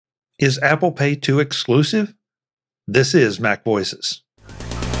Is Apple Pay too exclusive? This is Mac Voices.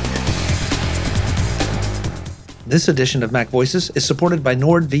 This edition of Mac Voices is supported by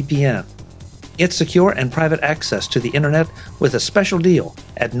NordVPN. Get secure and private access to the internet with a special deal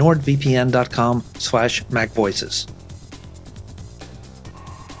at nordvpn.com/MacVoices.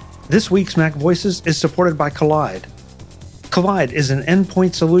 This week's Mac Voices is supported by Kolide. Kolide is an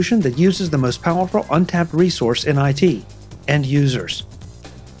endpoint solution that uses the most powerful untapped resource in IT, end users.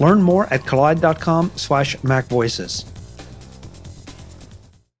 Learn more at kolide.com/MacVoices.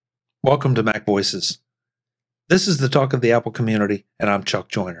 Welcome to Mac Voices. This is the talk of the Apple community, and I'm Chuck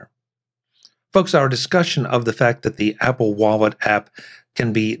Joyner. Folks, our discussion of the fact that the Apple Wallet app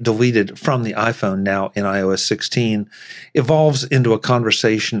can be deleted from the iPhone now in iOS 16 evolves into a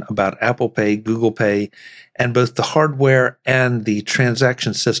conversation about Apple Pay, Google Pay, and both the hardware and the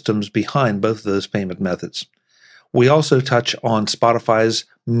transaction systems behind both of those payment methods. We also touch on Spotify's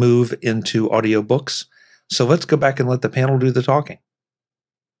move into audiobooks. So let's go back and let the panel do the talking.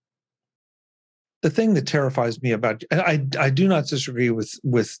 The thing that terrifies me about, and I do not disagree with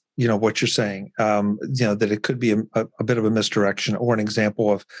what you're saying, that it could be a bit of a misdirection or an example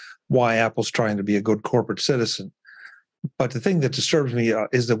of why Apple's trying to be a good corporate citizen. But the thing that disturbs me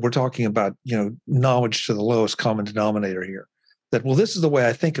is that we're talking about, knowledge to the lowest common denominator here. That, well, this is the way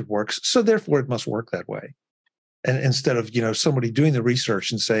I think it works, so therefore it must work that way. And instead of, somebody doing the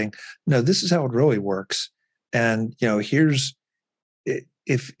research and saying, no, this is how it really works. And, here's,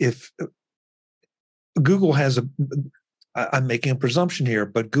 if Google has I'm making a presumption here,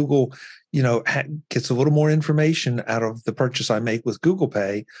 but Google, gets a little more information out of the purchase I make with Google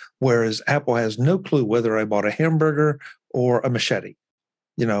Pay, whereas Apple has no clue whether I bought a hamburger or a machete,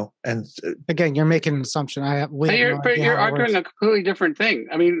 and again, you're making an assumption. You're arguing a completely different thing.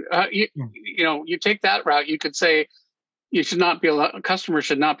 I mean, you take that route, you could say customers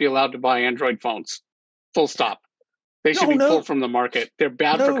should not be allowed to buy Android phones. Full stop. They should be pulled from the market. They're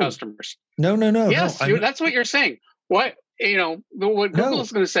bad for customers. No. Yes, that's what you're saying. What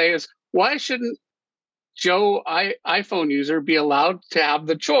Google's going to say is, why shouldn't Joe iPhone user be allowed to have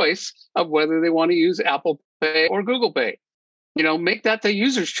the choice of whether they want to use Apple Pay or Google Pay? Make that the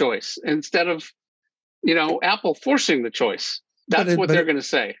user's choice instead of, Apple forcing the choice. That's what they're going to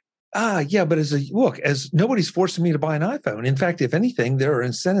say. Yeah, but as nobody's forcing me to buy an iPhone. In fact, if anything, there are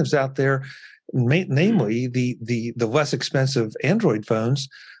incentives out there, namely the less expensive Android phones,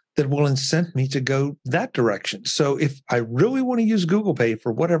 that will incent me to go that direction. So if I really want to use Google Pay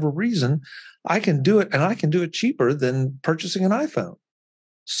for whatever reason, I can do it, and I can do it cheaper than purchasing an iPhone.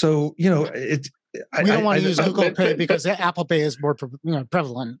 So, we don't want to use Google Pay because Apple Pay is more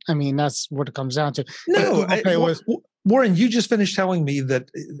prevalent. I mean, that's what it comes down to. No, Warren, you just finished telling me that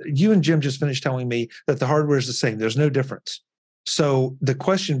you and Jim just finished telling me that the hardware is the same. There's no difference. So the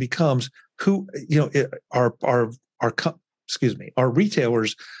question becomes, who, are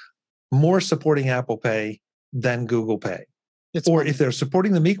retailers more supporting Apple Pay than Google Pay? If they're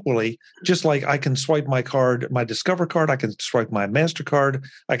supporting them equally, just like I can swipe my Discover card, I can swipe my MasterCard,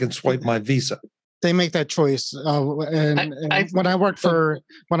 I can swipe my Visa. They make that choice. When I worked for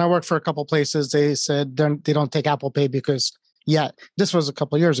a couple places, they said they don't take Apple Pay because, this was a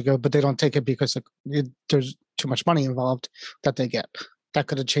couple of years ago, but they don't take it because there's too much money involved that they get. That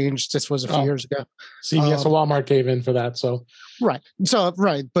could have changed. This was a few years ago. CVS and Walmart gave in for that. So right.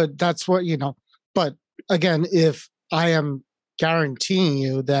 But that's what, but again, if I am guaranteeing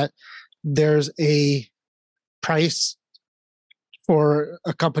you that there's a price for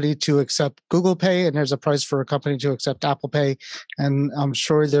a company to accept Google Pay and there's a price for a company to accept Apple Pay, and I'm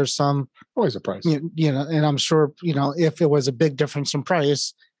sure there's always a price, and I'm sure, if it was a big difference in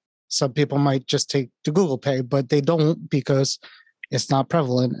price, some people might just take the Google Pay, but they don't because it's not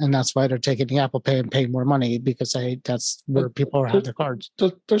prevalent, and that's why they're taking the Apple Pay and paying more money, because that's where people have their cards.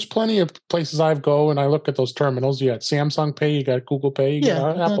 There's plenty of places I go and I look at those terminals. You got Samsung Pay, you got Google Pay, you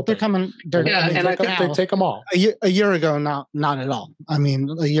got Apple Pay. I think they take them all. A year ago, not at all. I mean,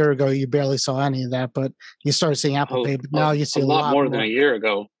 a year ago you barely saw any of that, but you started seeing Apple Pay. But now you see a lot more than a year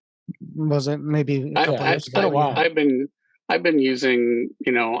ago. Was it maybe a couple years ago? I've been using.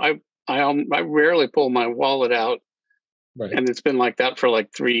 I rarely pull my wallet out. Right. And it's been like that for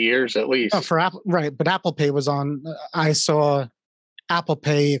like 3 years at least. For Apple, right? But Apple Pay was on. I saw Apple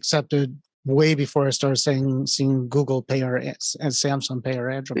Pay accepted way before I started seeing Google Pay or Samsung Pay or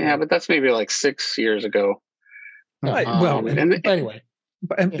Android. Yeah, but that's maybe like 6 years ago. Right. Anyway,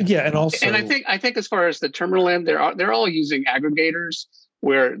 and also, and I think as far as the terminal end, they're all using aggregators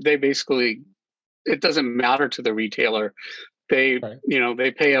where they basically, it doesn't matter to the retailer. They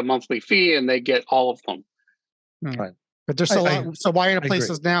they pay a monthly fee and they get all of them. Right. But there's a lot. So why are the I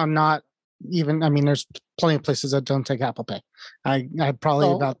places now not even? I mean, there's plenty of places that don't take Apple Pay. I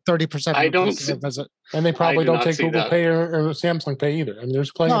probably about 30% I of the don't places see- I visit. And they probably do don't not take see Google that. Pay or Samsung Pay either. I mean,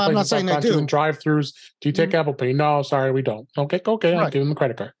 there's plenty No, of I'm not places saying I've they gone to do. in drive-throughs. Do you take Apple Pay? No, sorry, we don't. Okay, I'll Right. give them a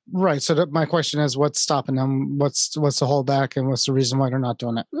credit card. Right. So my question is, what's stopping them? What's the holdback, and what's the reason why they're not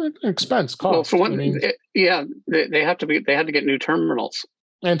doing it? Expense, cost. Well, for one, I mean, they had to get new terminals.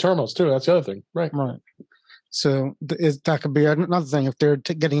 and terminals too. That's the other thing, right? Right. So that could be another thing. If they're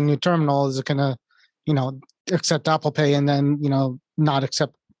getting a new terminal, is it going to, accept Apple Pay and then, not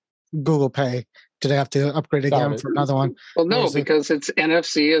accept Google Pay? Do they have to upgrade again for another one? Well, no, because it's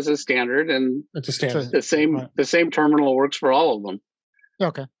NFC as a standard, and it's a standard. The same terminal works for all of them.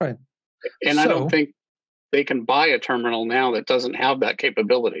 Okay. Right. And I don't think they can buy a terminal now that doesn't have that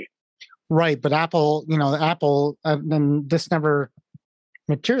capability. Right. But Apple, and this never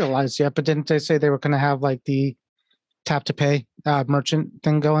materialized yet, but didn't they say they were going to have like the tap to pay merchant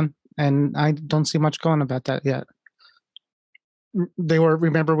thing going? And I don't see much going about that yet.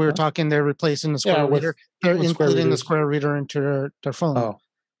 Remember we were talking, they're replacing the Square Reader. They're including the Square Reader into their phone. Oh.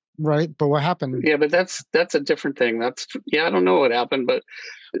 Right. But what happened? Yeah, but that's a different thing. I don't know what happened, but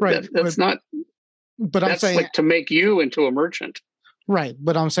that's not. But I'm saying like to make you into a merchant. Right.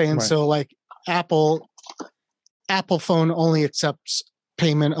 But I'm saying, so like Apple phone only accepts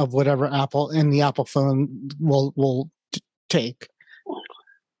payment of whatever Apple and the Apple phone will take.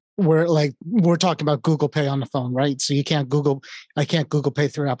 We're talking about Google Pay on the phone, right? So I can't Google Pay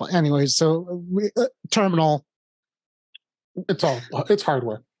through Apple. Anyways, so terminal. It's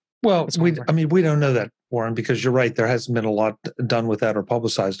hardware. Well, we don't know that, Warren, because you're right. There hasn't been a lot done with that or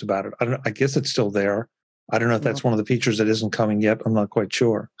publicized about it. I guess it's still there. I don't know if that's one of the features that isn't coming yet. I'm not quite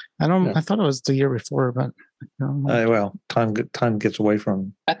sure. I thought it was the year before, but well, time gets away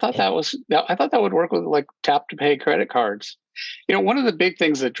from. I thought that would work with like tap to pay credit cards. One of the big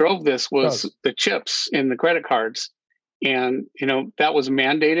things that drove this was the chips in the credit cards, and that was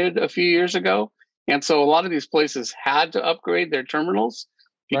mandated a few years ago, and so a lot of these places had to upgrade their terminals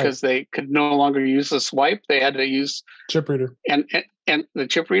because they could no longer use the swipe; they had to use chip reader and the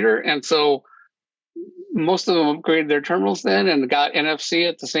chip reader, and so most of them upgraded their terminals then and got NFC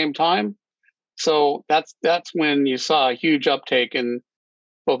at the same time. So that's when you saw a huge uptake in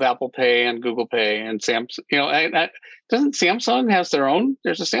both Apple Pay and Google Pay and Samsung. Doesn't Samsung has their own?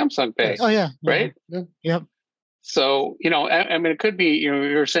 There's a Samsung Pay. Oh yeah, right. Yeah. Yep. So I mean, it could be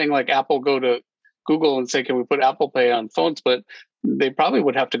you're saying like Apple go to Google and say, can we put Apple Pay on phones? But they probably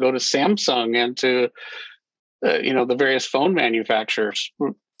would have to go to Samsung and to the various phone manufacturers.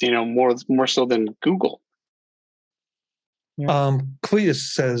 More so than Google.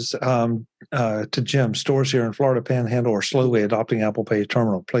 Cletus says to Jim, stores here in Florida Panhandle are slowly adopting Apple Pay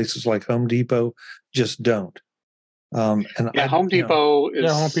terminal. Places like Home Depot just don't. Home Depot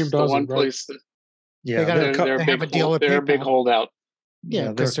is the one place that they're a big holdout. Yeah,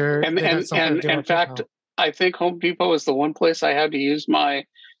 because they're and in fact, I think Home Depot is the one place I had to use my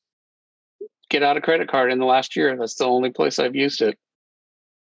get out a credit card in the last year. That's the only place I've used it.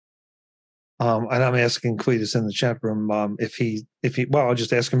 And I'm asking Cletus in the chat room if he. Well, I'll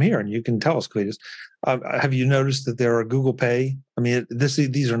just ask him here, and you can tell us, Cletus. Have you noticed that there are Google Pay? I mean,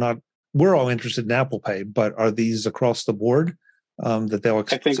 these are not. We're all interested in Apple Pay, but are these across the board that they'll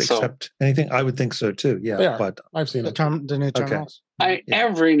accept anything? I would think so too. Yeah, but I've seen the new terminals.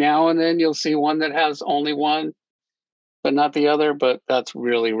 Every now and then you'll see one that has only one, but not the other. But that's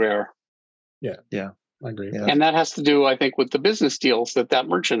really rare. Yeah, I agree. Yeah. And that has to do, I think, with the business deals that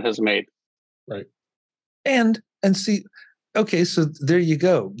merchant has made. Right. And see, okay, so there you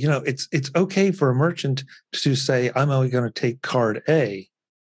go. It's okay for a merchant to say, I'm only going to take card A.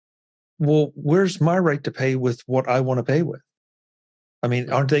 Well, where's my right to pay with what I want to pay with? I mean,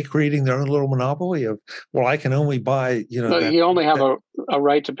 aren't they creating their own little monopoly of, well, I can only buy, you only have a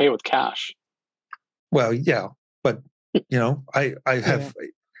right to pay with cash. Well, yeah, but I have.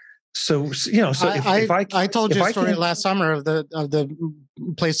 So if I told you a story last summer of the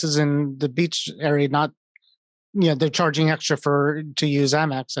places in the beach area they're charging extra to use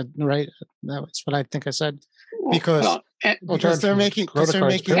Amex, right? That's what I think I said because they're making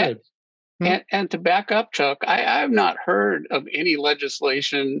and to back up, Chuck, I've not heard of any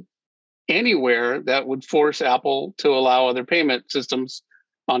legislation anywhere that would force Apple to allow other payment systems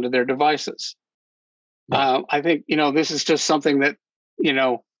onto their devices. Right. I think this is just something that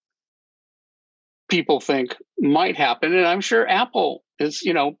people think might happen, and I'm sure Apple is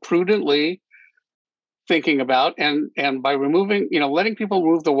prudently thinking about and by removing letting people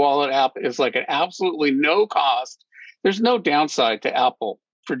remove the wallet app is like an absolutely no cost. There's no downside to Apple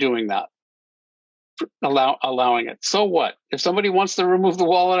for doing that. allowing it. So what? If somebody wants to remove the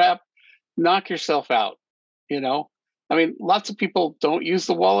wallet app, knock yourself out. You know, I mean, lots of people don't use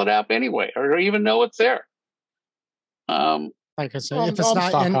the wallet app anyway, or don't even know it's there. Like I said, if it's not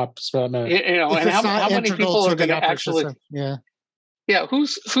stock hops, you know, if and it's how not many integral people to are the going to operating actually? system, Yeah,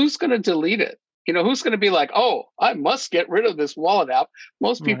 who's going to delete it? You know, who's going to be like, oh, I must get rid of this wallet app?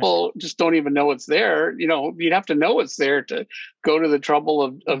 Most people just don't even know it's there. You know, you'd have to know it's there to go to the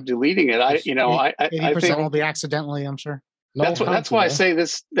trouble of deleting it. I 80% think will be accidentally, I'm sure. that's why I say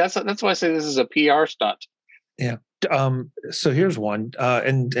this. That's why I say this is a PR stunt. Yeah. So here's one,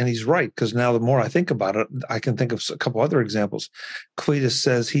 and he's right, because now the more I think about it, I can think of a couple other examples. Cletus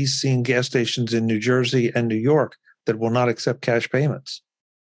says he's seen gas stations in New Jersey and New York that will not accept cash payments.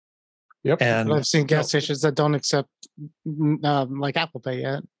 Yep. And but I've seen gas stations that don't accept like Apple Pay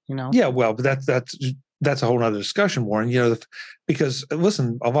yet. You know. Yeah, well, but that's a whole other discussion, Warren. You know, because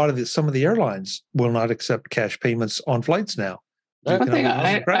listen, a lot of some of the airlines will not accept cash payments on flights now. One thing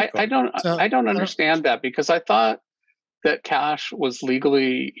I don't understand that, because I thought that cash was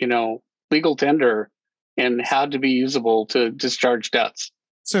legally, legal tender and had to be usable to discharge debts.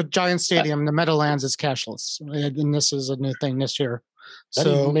 So Giant Stadium, the Meadowlands is cashless, and this is a new thing this year.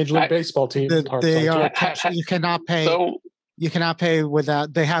 So Major League Baseball team, they are cash. You cannot pay. You cannot pay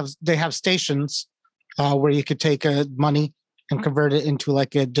without. They have stations where you could take money and convert it into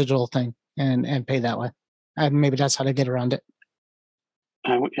like a digital thing and pay that way. And maybe that's how to get around it.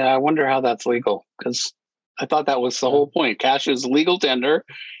 I wonder how that's legal, because I thought that was the whole point. Cash is legal tender,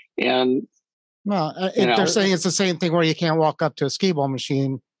 and if they're saying it's the same thing where you can't walk up to a skee ball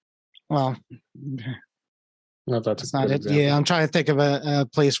machine, well, that's not it. Example. Yeah, I'm trying to think of a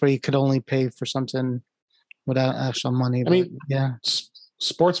place where you could only pay for something without actual money. I mean,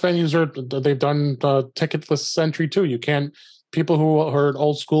 sports venues they've done ticketless entry too. You can't. People who are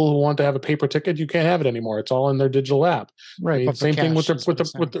old school who want to have a paper ticket, you can't have it anymore. It's all in their digital app. Right. I mean, same thing with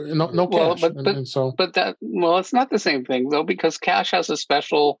the no cash. It's not the same thing though, because cash has a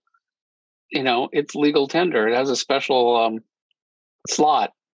special, it's legal tender. It has a special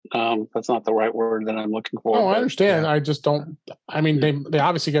slot. That's not the right word that I'm looking for. Oh, I understand. Yeah. I just don't. I mean, they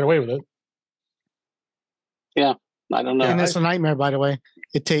obviously get away with it. Yeah, I don't know. And it's a nightmare, by the way.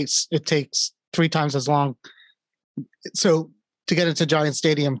 It takes 3 times as long. So to get into Giant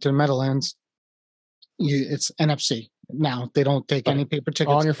Stadium to the Meadowlands, it's NFC now. They don't take any paper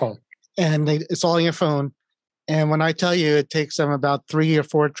tickets. All on your phone, and it's all on your phone. And when I tell you, it takes them about 3 or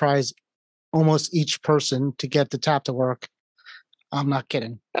 4 tries, almost each person, to get the tap to work. I'm not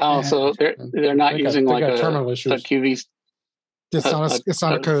kidding. Oh, and so they're not using like a QV. It's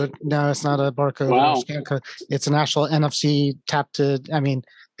not a code. No, it's not a barcode or scan code. It's an actual NFC tap to. I mean,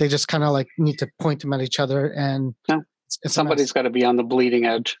 they just kind of like need to point them at each other, and somebody's got to be on the bleeding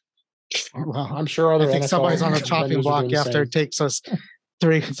edge. Well, I'm sure I think somebody's on the chopping block after it takes us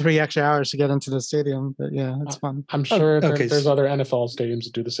three extra hours to get into the stadium. But yeah, it's fun. I'm sure there's other NFL stadiums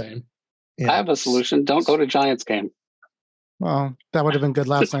that do the same. Yeah. I have a solution. Don't go to Giants game. Well, that would have been good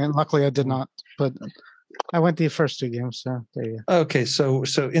last night. Luckily, I did not. But I went the first 2 games, so there you go. Okay, so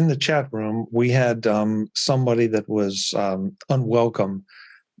in the chat room, we had somebody that was unwelcome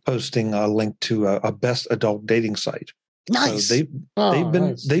posting a link to a best adult dating site. Nice. So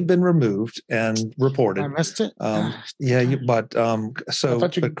they've been removed and reported. I missed it. So I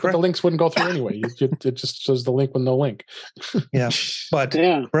thought the links wouldn't go through anyway. It just shows the link with no link. Yeah, but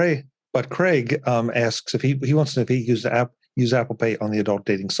Craig asks if he wants to know if he use Apple Pay on the adult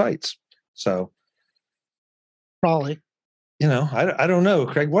dating sites. So probably. I don't know,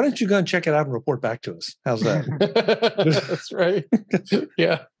 Craig. Why don't you go and check it out and report back to us? How's that? That's right.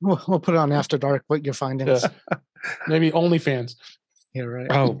 Yeah. We'll put it on After Dark, what your findings. Yeah. Maybe OnlyFans. Yeah, right.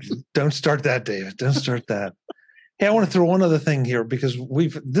 Oh, don't start that, David. Don't start that. Hey, I want to throw one other thing here, because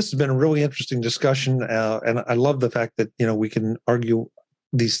this has been a really interesting discussion. And I love the fact that, we can argue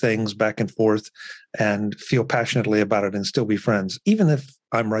these things back and forth and feel passionately about it and still be friends, even if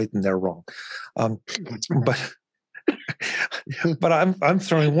I'm right and they're wrong. But I'm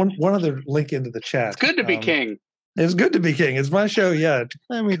throwing one other link into the chat. It's good to be king. It's good to be king. It's my show. Yeah.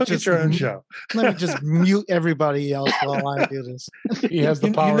 It's your own show. Let me just mute everybody else while I do this. He has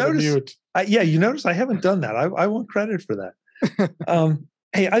the power to mute. You notice I haven't done that. I want credit for that.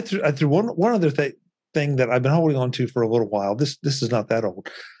 Hey, I threw one other thing that I've been holding on to for a little while. This is not that old.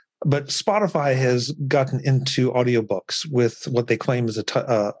 But Spotify has gotten into audiobooks with what they claim is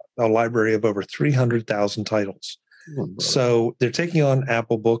a library of over 300,000 titles. So they're taking on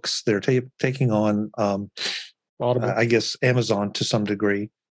Apple Books. They're taking on, I guess, Amazon to some degree,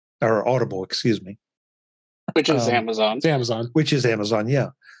 or Audible, excuse me. Which is Amazon. It's Amazon. Which is Amazon, yeah.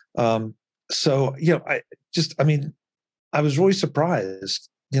 So, I was really surprised.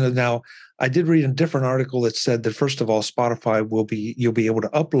 Now I did read a different article that said that first of all, Spotify you'll be able to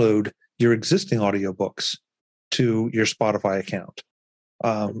upload your existing audiobooks to your Spotify account.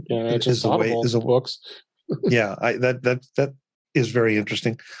 Just Audible books. Yeah, that is very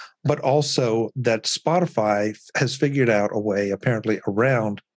interesting. But also that Spotify has figured out a way, apparently,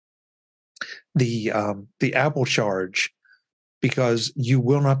 around the Apple charge, because you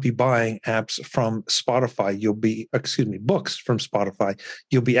will not be buying apps from Spotify. Books from Spotify.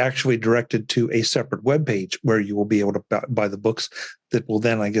 You'll be actually directed to a separate web page where you will be able to buy the books that will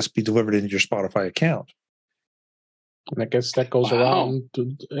then, I guess, be delivered into your Spotify account. And I guess that goes around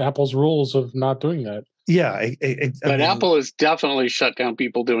Apple's rules of not doing that. Yeah. Apple has definitely shut down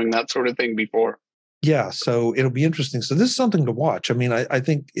people doing that sort of thing before. Yeah. So it'll be interesting. So this is something to watch. I mean, I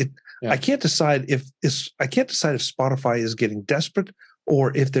think I can't decide if Spotify is getting desperate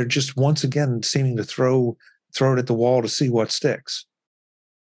or if they're just once again seeming to throw it at the wall to see what sticks.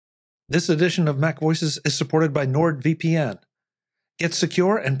 This edition of Mac Voices is supported by NordVPN. Get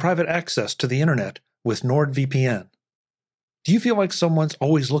secure and private access to the internet with NordVPN. Do you feel like someone's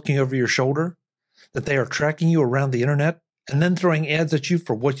always looking over your shoulder? That they are tracking you around the internet and then throwing ads at you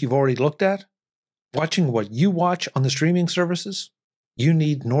for what you've already looked at? Watching what you watch on the streaming services? You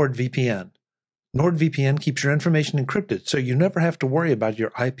need NordVPN. NordVPN keeps your information encrypted so you never have to worry about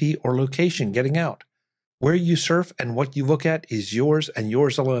your IP or location getting out. Where you surf and what you look at is yours and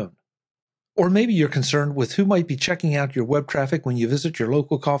yours alone. Or maybe you're concerned with who might be checking out your web traffic when you visit your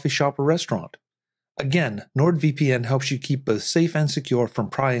local coffee shop or restaurant. Again, NordVPN helps you keep both safe and secure from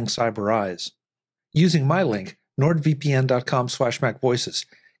prying cyber eyes. Using my link, nordvpn.com/MacVoices,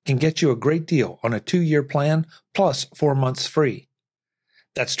 can get you a great deal on a 2-year plan plus 4 months free.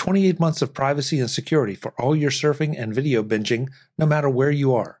 That's 28 months of privacy and security for all your surfing and video binging, no matter where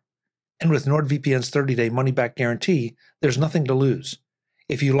you are. And with NordVPN's 30-day money-back guarantee, there's nothing to lose.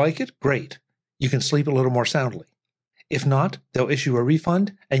 If you like it, great. You can sleep a little more soundly. If not, they'll issue a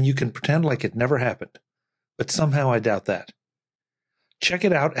refund and you can pretend like it never happened. But somehow I doubt that. Check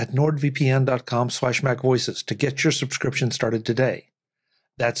it out at nordvpn.com/MacVoices to get your subscription started today.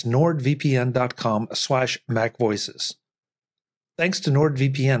 That's nordvpn.com/MacVoices. Thanks to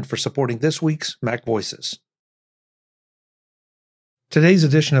NordVPN for supporting this week's Mac Voices. Today's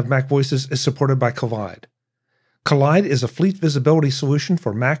edition of Mac Voices is supported by Kolide. Kolide is a fleet visibility solution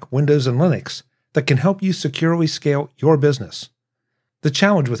for Mac, Windows, and Linux that can help you securely scale your business. The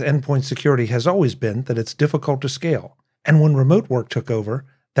challenge with endpoint security has always been that it's difficult to scale, and when remote work took over,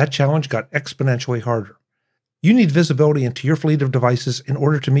 that challenge got exponentially harder. You need visibility into your fleet of devices in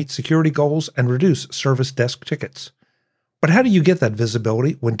order to meet security goals and reduce service desk tickets. But how do you get that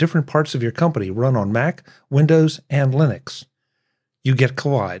visibility when different parts of your company run on Mac, Windows, and Linux? You get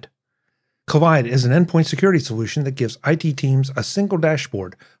Kolide. Kolide is an endpoint security solution that gives IT teams a single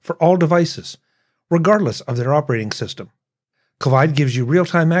dashboard for all devices, regardless of their operating system. Kolide gives you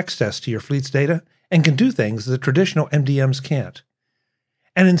real-time access to your fleet's data and can do things that traditional MDMs can't.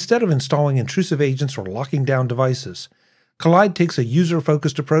 And instead of installing intrusive agents or locking down devices, Kolide takes a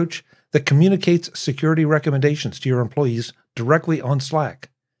user-focused approach that communicates security recommendations to your employees directly on Slack.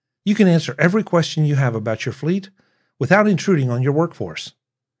 You can answer every question you have about your fleet without intruding on your workforce.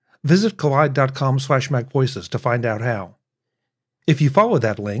 Visit kolide.com/MacVoices to find out how. If you follow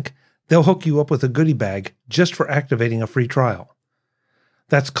that link, they'll hook you up with a goodie bag just for activating a free trial.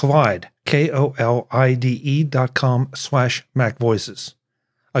 That's Kolide, KOLIDE.com/MacVoices.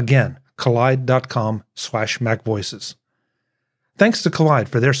 Again, kolide.com/MacVoices. Thanks to Kolide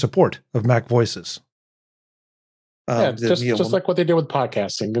for their support of Mac Voices. Just like what they did with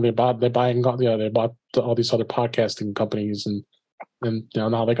podcasting. They bought all these other podcasting companies, and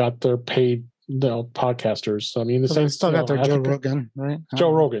now they got their paid podcasters. I mean, They still got their Joe Rogan, right?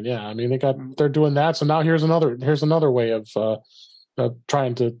 Joe Rogan, yeah. I mean, they're doing that. So now here's another way of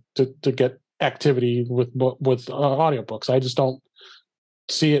trying to get activity with audiobooks. I just don't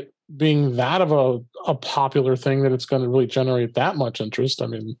see it being that of a popular thing that it's going to really generate that much interest. I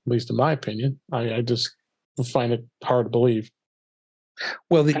mean, at least in my opinion, I just find it hard to believe.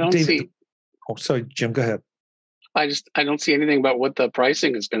 Well, sorry, Jim, go ahead. I don't see anything about what the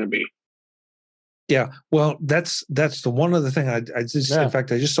pricing is going to be. Yeah, well, that's the one other thing. In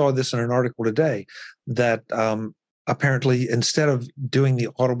fact, I just saw this in an article today that apparently instead of doing the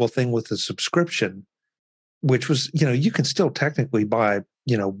Audible thing with the subscription, which was, you can still technically buy,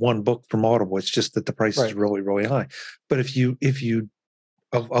 one book from Audible. It's just that the price is really, really high. But if you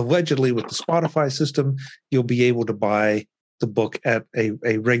allegedly with the Spotify system, you'll be able to buy the book at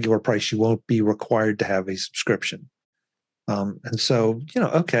a regular price. You won't be required to have a subscription. And so,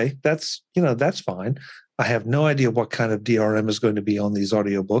 okay, that's fine. I have no idea what kind of DRM is going to be on these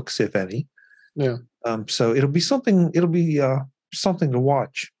audiobooks, if any. Yeah. So it'll be something to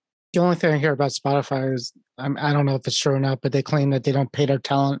watch. The only thing I hear about Spotify is I don't know if it's true or not, but they claim that they don't pay their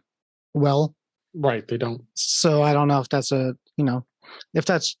talent well. Right, they don't. So I don't know if that's if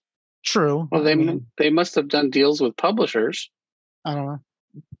that's true. Well, they must have done deals with publishers. I don't know.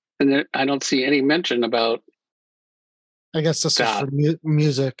 And I don't see any mention about. I guess this is for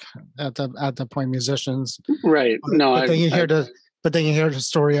music at the point, musicians. Right. But then you hear the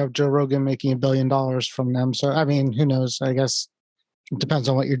story of Joe Rogan making $1 billion from them. So I mean, who knows? I guess it depends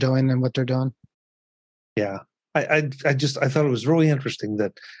on what you're doing and what they're doing. Yeah, I thought it was really interesting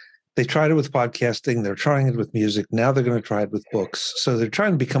that they tried it with podcasting. They're trying it with music. Now they're going to try it with books. So they're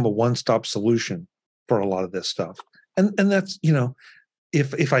trying to become a one-stop solution for a lot of this stuff. And that's,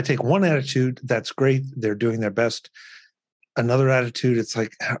 if I take one attitude, that's great. They're doing their best. Another attitude, it's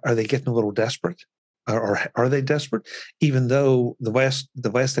like, are they getting a little desperate? Or are they desperate? Even though the last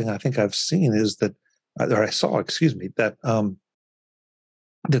thing I think I've seen is that, or I saw, excuse me, that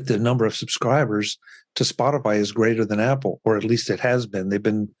that the number of subscribers to Spotify is greater than Apple, or at least it has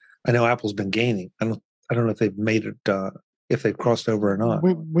been. I know Apple's been gaining. I don't know if they've made it, if they've crossed over or not.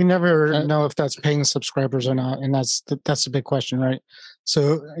 We never know if that's paying subscribers or not, and that's the big question, right?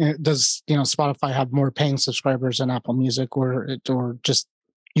 So does Spotify have more paying subscribers than Apple Music, or just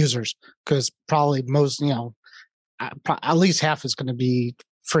users? Because probably most, at least half is going to be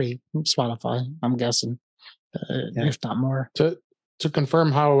free Spotify, I'm guessing, if not more. To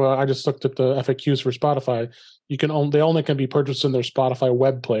confirm how I just looked at the FAQs for Spotify, they only can be purchased in their Spotify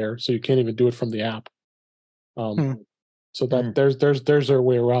web player, so you can't even do it from the app. So that there's their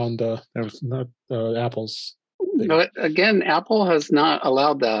way around Apple's. But again, Apple has not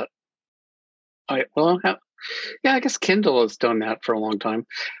allowed that. I guess Kindle has done that for a long time.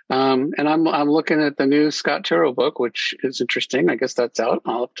 And I'm looking at the new Scott Turow book, which is interesting. I guess that's out.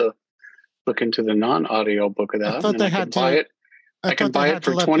 I'll have to look into the non-audio book of that. I thought they had to buy it. I can buy it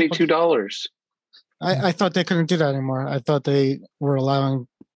for $22. I thought they couldn't do that anymore. I thought they were allowing.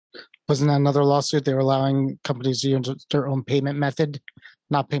 Wasn't that another lawsuit? They were allowing companies to use their own payment method,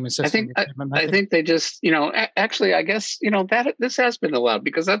 not payment system. I think they just, actually, I guess, that this has been allowed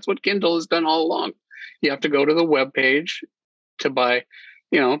because that's what Kindle has done all along. You have to go to the web page to buy,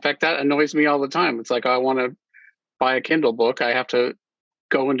 in fact, that annoys me all the time. It's like, I want to buy a Kindle book. I have to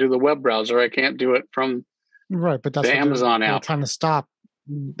go into the web browser. I can't do it from right, but that's the Amazon app. Trying to stop.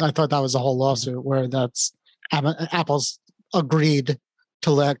 I thought that was a whole lawsuit where that's Apple's agreed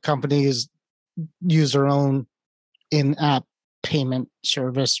to let companies use their own in-app payment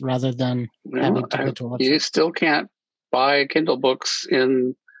service rather than having to go to a website. You still can't buy Kindle books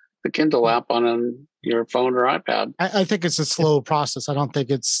in the Kindle app on your phone or iPad. I think it's a slow process. I don't think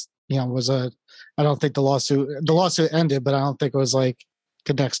it's I don't think the lawsuit ended, but I don't think it was like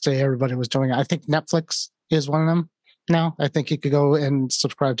the next day everybody was doing it. I think Netflix is one of them now. I think you could go and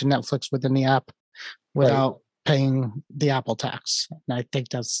subscribe to Netflix within the app without paying the Apple tax. And I think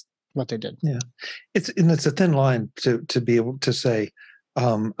that's what they did. Yeah. It's a thin line to be able to say,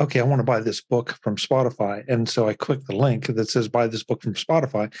 okay, I want to buy this book from Spotify. And so I click the link that says buy this book from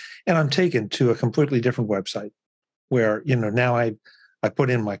Spotify, and I'm taken to a completely different website where, now I put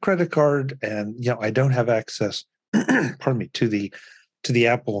in my credit card and, I don't have access, pardon me, to the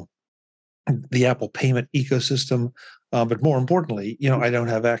Apple payment ecosystem. But more importantly, I don't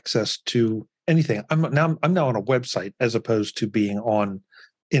have access to anything. I'm now on a website as opposed to being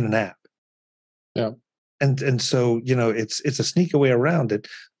in an app. Yeah. And so, it's a sneaky way around it,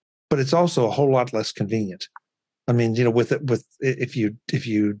 but it's also a whole lot less convenient. I mean, if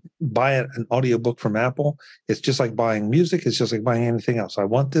you buy an audiobook from Apple, it's just like buying music. It's just like buying anything else. I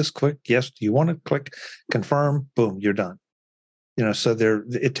want this, click yes. Do you want it? Click confirm, boom, you're done. So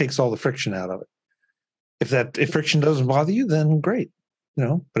it takes all the friction out of it. If friction doesn't bother you, then great.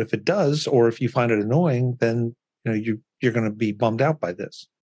 But if it does, or if you find it annoying, then you're going to be bummed out by this.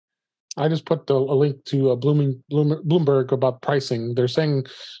 I just put a link to Bloomberg about pricing. They're saying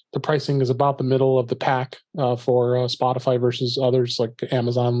the pricing is about the middle of the pack for Spotify versus others like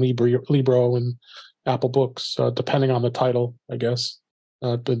Amazon, Libro, and Apple Books, depending on the title, I guess.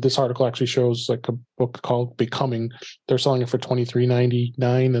 But this article actually shows like a book called Becoming. They're selling it for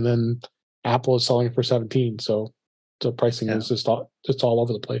 $23.99, and then Apple is selling it for $17. So the pricing is just all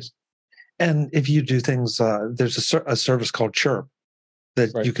over the place. And if you do things, there's a service called Chirp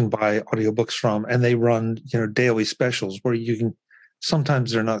that you can buy audiobooks from, and they run daily specials where you can.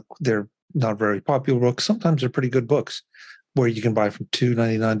 Sometimes they're not very popular books. Sometimes they're pretty good books where you can buy from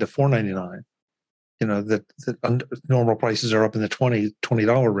 $2.99 to $4.99, that normal prices are up in the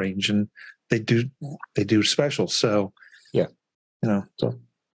 $20 range, and they do specials. So yeah, so.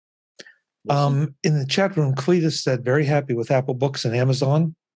 In the chat room, Cletus said, very happy with Apple Books and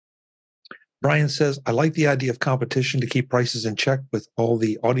Amazon. Brian says, I like the idea of competition to keep prices in check with all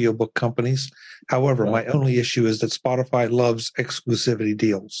the audiobook companies. However, my only issue is that Spotify loves exclusivity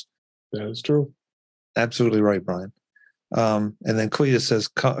deals. That is true. Absolutely right, Brian. And then Cletus says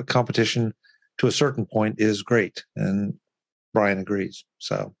competition to a certain point is great. And Brian agrees.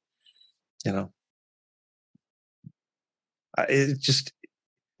 So,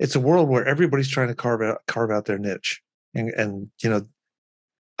 it's a world where everybody's trying to carve out their niche. And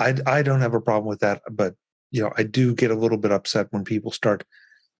I don't have a problem with that, but I do get a little bit upset when people start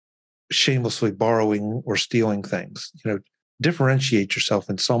shamelessly borrowing or stealing things. Differentiate yourself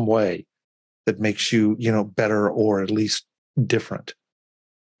in some way that makes you, better or at least different.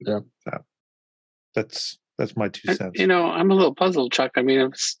 Yeah. So that's my 2 cents. I'm a little puzzled, Chuck. I mean,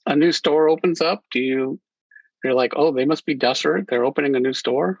 if a new store opens up, you're like, oh, they must be desperate. They're opening a new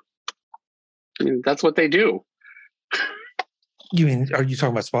store. I mean, that's what they do. You mean, are you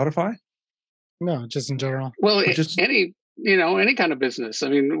talking about Spotify? No, just in general. Well, any kind of business. I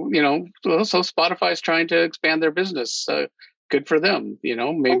mean, so Spotify's trying to expand their business. Good for them.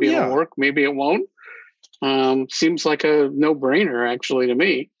 Maybe it'll work, maybe it won't. Seems like a no-brainer, actually, to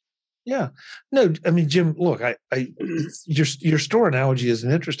me. Yeah. No, I mean, Jim, look, your store analogy is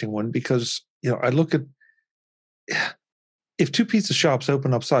an interesting one because, I look at if two pizza shops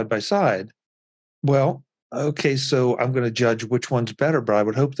open up side by side, well, okay, so I'm going to judge which one's better, but I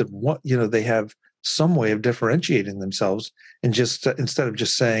would hope that they have some way of differentiating themselves and just instead of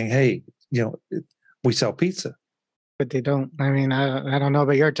just saying, hey, we sell pizza. But they don't. I mean, I don't know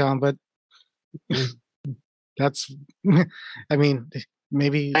about your town, but that's, I mean,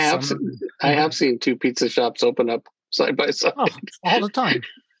 maybe I have seen two pizza shops open up side by side all the time.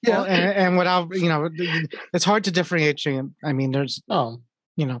 Yeah, well, and without it's hard to differentiate. I mean, there's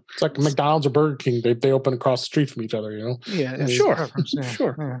it's like McDonald's or Burger King. They open across the street from each other. Yeah, sure, yeah,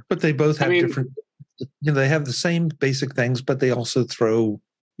 sure. Yeah. But they both have different. They have the same basic things, but they also throw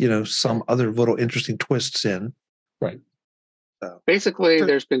some other little interesting twists in. Right. So. Basically,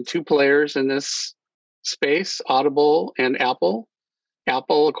 there's been two players in this space: Audible and Apple.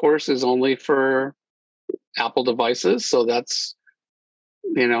 Apple, of course, is only for Apple devices, so that's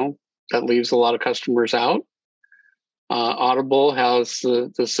that leaves a lot of customers out. Audible has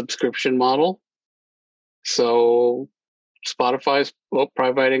the subscription model. So Spotify's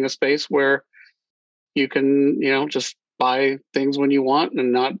providing a space where you can, just buy things when you want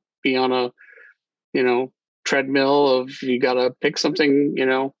and not be on a, treadmill of you got to pick something,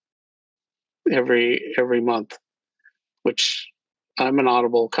 every month, which I'm an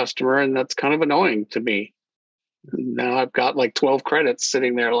Audible customer and that's kind of annoying to me. Now I've got like 12 credits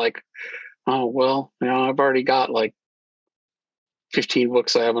sitting there like, oh, well, I've already got like 15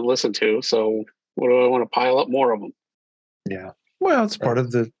 books I haven't listened to. So what do I want to pile up more of them? Yeah. Well, it's part of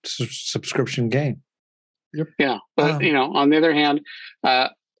the subscription game. Yep. Yeah. But, on the other hand,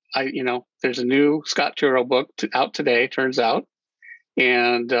 there's a new Scott Turow book out today, turns out,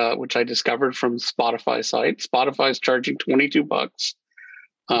 and which I discovered from Spotify site. Spotify's charging $22.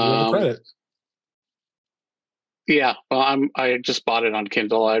 Credit. Yeah. Well, I just bought it on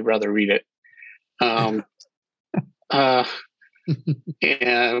Kindle. I'd rather read it. And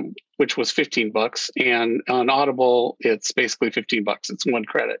which was $15, and on Audible it's basically $15. It's one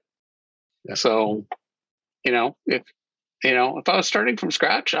credit. Yeah. So, if I was starting from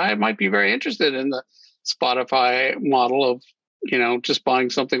scratch, I might be very interested in the Spotify model of, just buying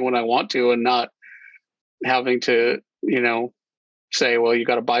something when I want to and not having to, say, well, you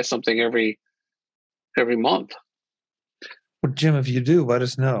got to buy something every month. Well, Jim, if you do, let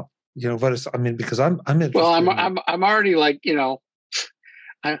us know. Because I'm interested. Well, I'm already like,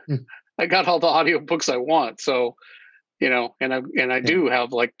 I got all the audiobooks I want. So, and I do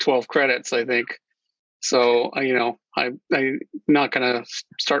have like 12 credits, I think. So, I'm not going to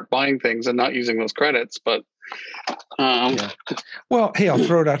start buying things and not using those credits, but, Well, hey, I'll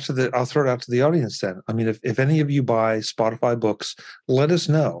throw it out to the audience then. I mean, if any of you buy Spotify books, let us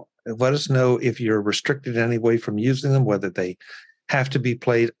know. Let us know if you're restricted in any way from using them, whether they have to be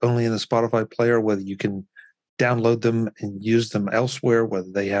played only in the Spotify player, whether you can download them and use them elsewhere,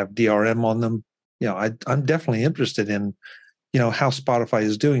 whether they have DRM on them. I'm definitely interested in, how Spotify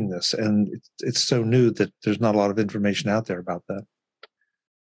is doing this. And it's so new that there's not a lot of information out there about that.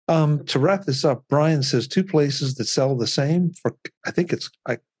 To wrap this up, Brian says 2 places that sell the same for,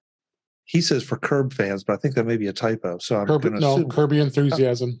 he says for Curb fans, but I think that may be a typo. So I'm going to assume Kirby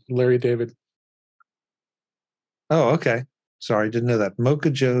Enthusiasm, Larry David. Oh, okay. Sorry, didn't know that.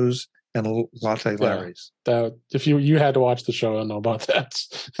 Mocha Joe's and Latte Larry's. If you had to watch the show, I don't know about that.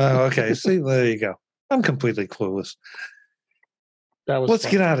 Oh, okay. See, there you go. I'm completely clueless. Let's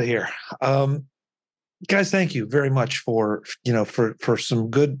get out of here. Guys, thank you very much for some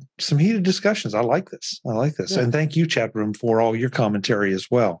heated discussions. I like this. Yeah. And thank you, chat room, for all your commentary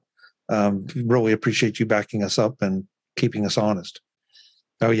as well. Really appreciate you backing us up and keeping us honest.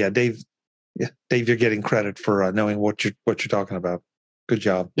 Oh yeah, Dave. Yeah, Dave, you're getting credit for knowing what you're talking about. Good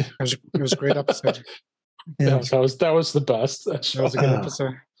job. It was a great episode. Yeah, that was the best. That was a good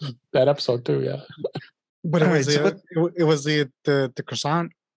episode. That episode too, yeah. But it was the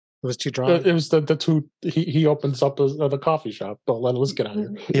croissant. It was too dry. It was the two. He opens up the coffee shop. But let's get out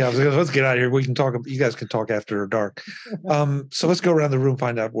of here. Yeah, let's get out of here. We can talk. You guys can talk after dark. So let's go around the room,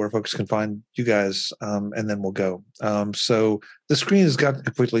 find out where folks can find you guys, and then we'll go. So the screen has gotten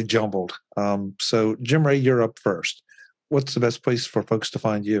completely jumbled. So Jim Ray, you're up first. What's the best place for folks to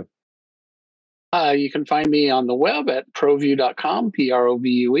find you? You can find me on the web at provue.com,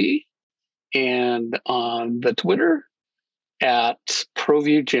 PROVUE, and on the Twitter at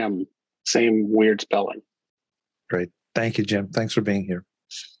ProView Jim, same weird spelling. Great. Thank you, Jim. Thanks for being here.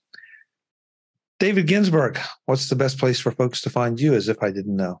 David Ginsburg, what's the best place for folks to find you, as if I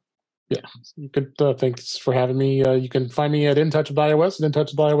didn't know? Yeah, you could. Thanks for having me. You can find me at In Touch with iOS at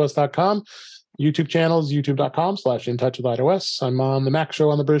intouchwithios.com. YouTube channels, youtube.com/intouchwithios. I'm on the Mac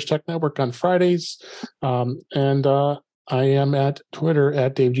Show on the British Tech Network on Fridays. And I am at Twitter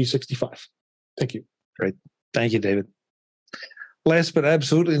at DaveG65. Thank you. Great. Thank you, David. Last but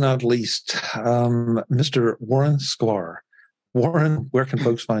absolutely not least, Mr. Warren Sklar. Warren, where can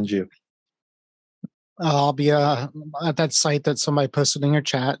folks find you? I'll be at that site that somebody posted in your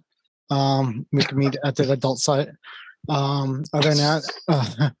chat. We can meet at the adult site. Other than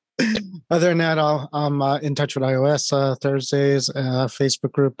that, I'm In Touch with iOS Thursdays,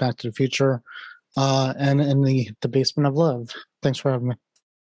 Facebook group Back to the Future, and in the Basement of Love. Thanks for having me.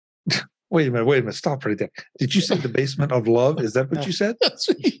 Wait a minute. Stop right there. Did you say the Basement of Love? Is that what you said? That's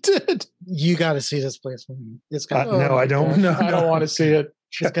what you did. You got to see this place. It's got no, I don't. No, I don't want to see it.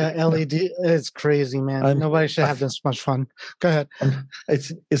 It's got LED. It's crazy, man. Nobody should have this much fun. Go ahead.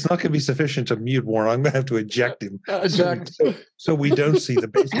 It's not going to be sufficient to mute Warren. I'm going to have to eject him. So we don't see the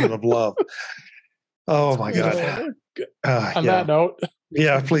Basement of Love. Oh my God. On that note.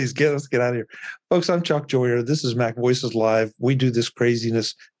 Yeah, please let's get out of here. Folks, I'm Chuck Joyer. This is Mac Voices Live. We do this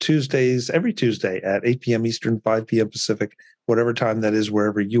craziness every Tuesday at 8 p.m. Eastern, 5 p.m. Pacific, whatever time that is,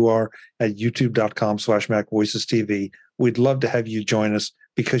 wherever you are, at youtube.com/Mac Voices TV. We'd love to have you join us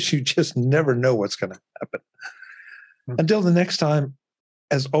because you just never know what's going to happen. Until the next time,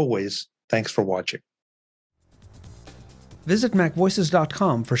 as always, thanks for watching. Visit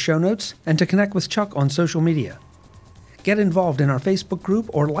MacVoices.com for show notes and to connect with Chuck on social media. Get involved in our Facebook group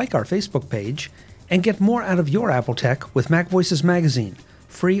or like our Facebook page, and get more out of your Apple tech with Mac Voices Magazine,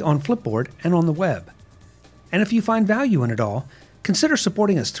 free on Flipboard and on the web. And if you find value in it all, consider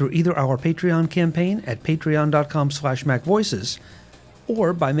supporting us through either our Patreon campaign at patreon.com/MacVoices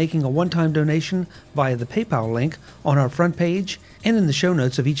or by making a one-time donation via the PayPal link on our front page and in the show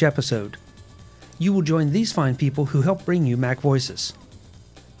notes of each episode. You will join these fine people who help bring you Mac Voices.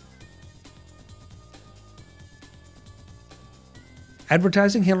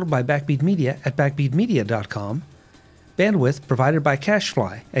 Advertising handled by Backbeat Media at backbeatmedia.com. Bandwidth provided by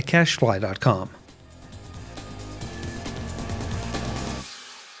CacheFly at cachefly.com.